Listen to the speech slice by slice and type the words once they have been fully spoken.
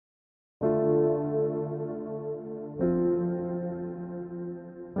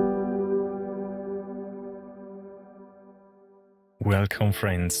Welcome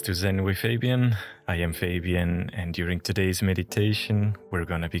friends to Zen with Fabian. I am Fabian, and during today's meditation we're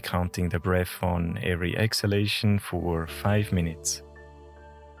gonna be counting the breath on every exhalation for 5 minutes.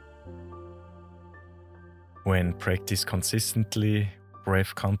 When practiced consistently,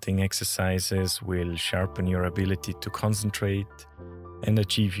 breath counting exercises will sharpen your ability to concentrate and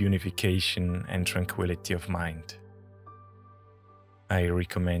achieve unification and tranquility of mind. I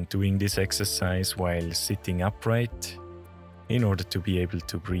recommend doing this exercise while sitting upright in order to be able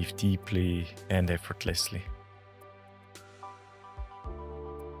to breathe deeply and effortlessly.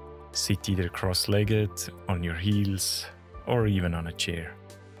 Sit either cross-legged, on your heels, or even on a chair.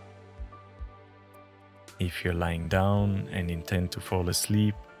 If you're lying down and intend to fall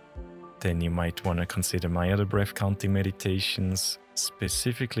asleep, then you might want to consider my other breath counting meditations,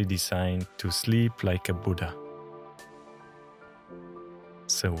 specifically designed to sleep like a Buddha.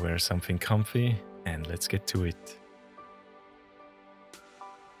 So wear something comfy and let's get to it.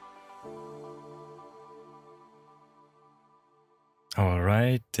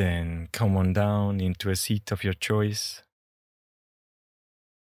 Alright, then come on down into a seat of your choice.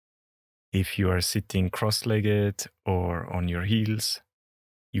 If you are sitting cross-legged or on your heels,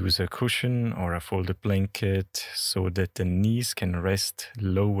 use a cushion or a folded blanket so that the knees can rest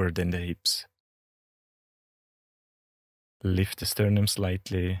lower than the hips. Lift the sternum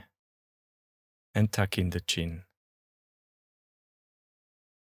slightly and tuck in the chin.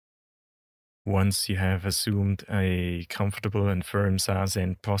 Once you have assumed a comfortable and firm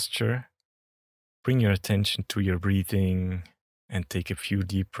Zazen posture, bring your attention to your breathing and take a few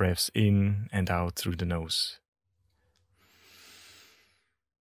deep breaths in and out through the nose.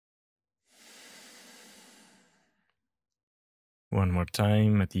 One more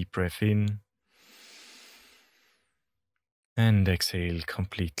time, a deep breath in and exhale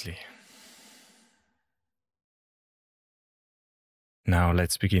completely. Now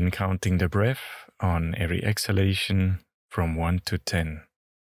let's begin counting the breath on every exhalation from 1 to 10.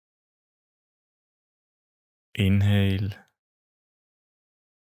 Inhale.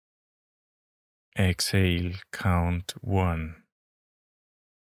 Exhale, count 1.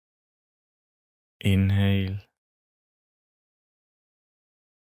 Inhale.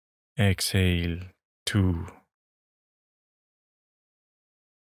 Exhale, 2.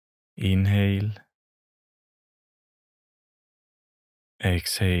 Inhale.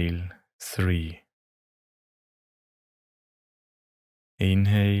 Exhale, 3.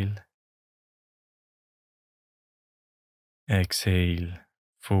 Inhale. Exhale,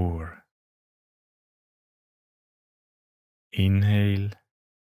 4. Inhale.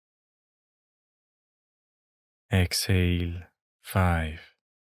 Exhale, 5.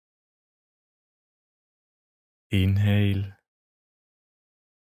 Inhale.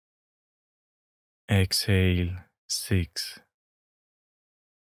 Exhale, 6.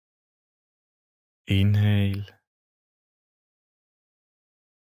 Inhale.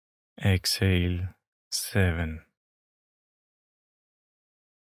 Exhale, 7.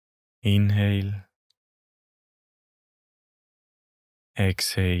 Inhale.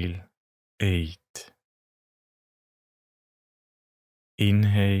 Exhale, 8.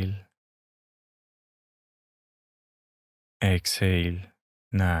 Inhale. Exhale,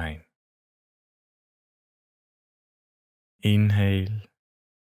 9. Inhale.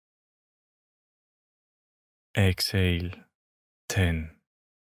 Exhale, 10.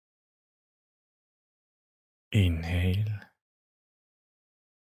 Inhale.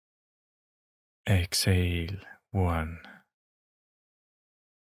 Exhale, 1.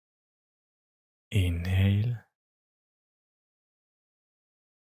 Inhale.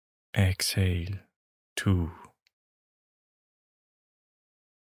 Exhale, 2.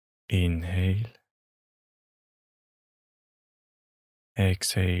 Inhale.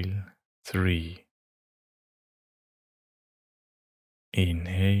 Exhale, 3.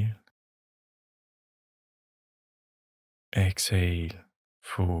 Inhale. Exhale,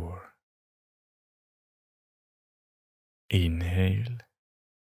 4. Inhale.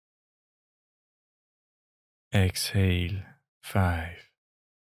 Exhale, 5.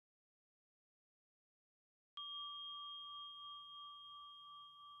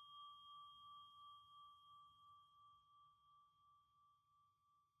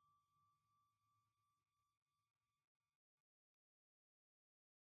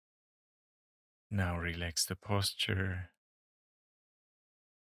 Now relax the posture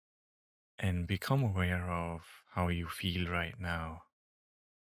and become aware of how you feel right now.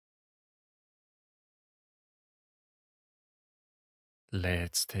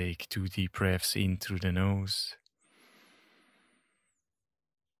 Let's take 2 deep breaths in through the nose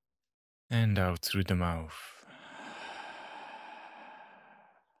and out through the mouth.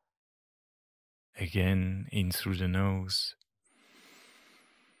 Again, in through the nose.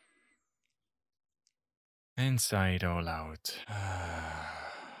 And sigh it all out.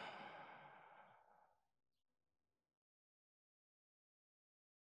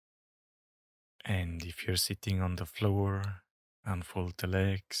 And if you're sitting on the floor, unfold the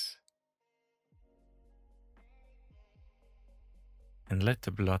legs. And let the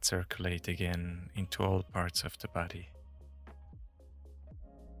blood circulate again into all parts of the body.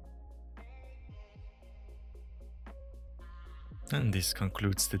 And this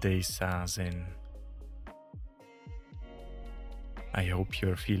concludes today's Zazen. I hope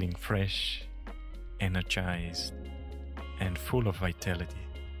you're feeling fresh, energized, and full of vitality.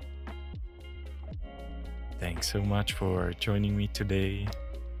 Thanks so much for joining me today.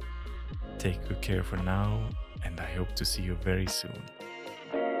 Take good care for now, and I hope to see you very soon.